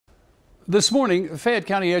This morning, Fayette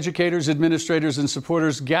County educators, administrators, and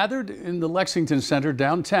supporters gathered in the Lexington Center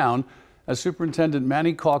downtown as Superintendent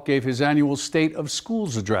Manny Calk gave his annual State of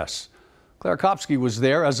Schools address. Claire Kopsky was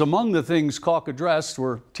there, as among the things Calk addressed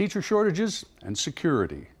were teacher shortages and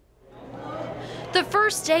security. The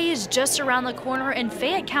first day is just around the corner, and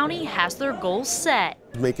Fayette County has their goals set.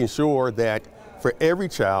 Making sure that for every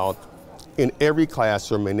child, in every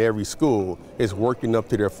classroom, in every school, is working up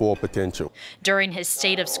to their full potential. During his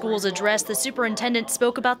State of Schools address, the superintendent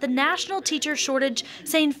spoke about the national teacher shortage,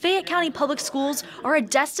 saying Fayette County Public Schools are a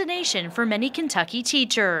destination for many Kentucky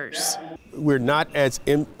teachers. We're not as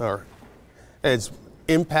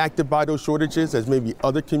impacted by those shortages as maybe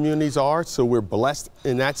other communities are, so we're blessed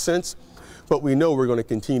in that sense. But we know we're going to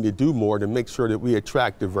continue to do more to make sure that we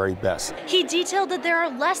attract the very best. He detailed that there are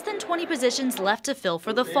less than 20 positions left to fill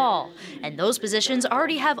for the fall, and those positions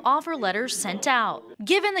already have offer letters sent out.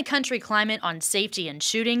 Given the country climate on safety and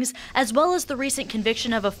shootings, as well as the recent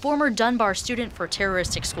conviction of a former Dunbar student for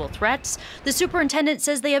terroristic school threats, the superintendent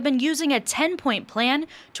says they have been using a 10-point plan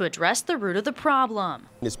to address the root of the problem.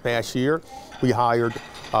 This past year, we hired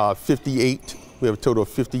 58. We have a total of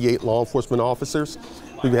 58 law enforcement officers.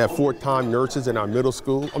 We have full-time nurses in our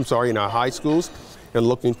in our high schools, and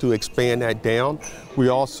looking to expand that down. We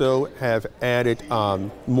also have added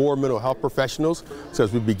more mental health professionals. So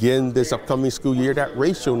as we begin this upcoming school year, that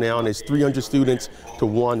ratio now is 300 students to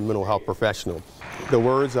 1 mental health professional. The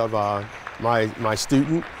words of my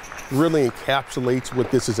student really encapsulates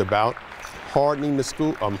what this is about. Hardening the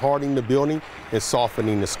school, hardening the building, and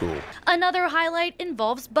softening the school. Another highlight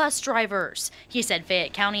involves bus drivers. He said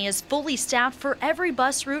Fayette County is fully staffed for every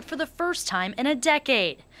bus route for the first time in a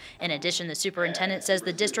decade. In addition, the superintendent says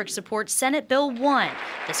the district supports Senate Bill 1,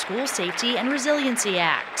 the School Safety and Resiliency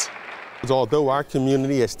Act. Although our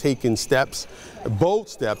community has taken steps, bold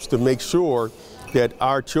steps, to make sure that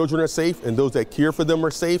our children are safe and those that care for them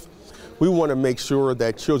are safe, we want to make sure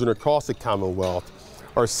that children across the Commonwealth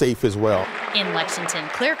are safe as well. In Lexington,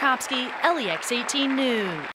 Claire Kopsky, LEX 18 News.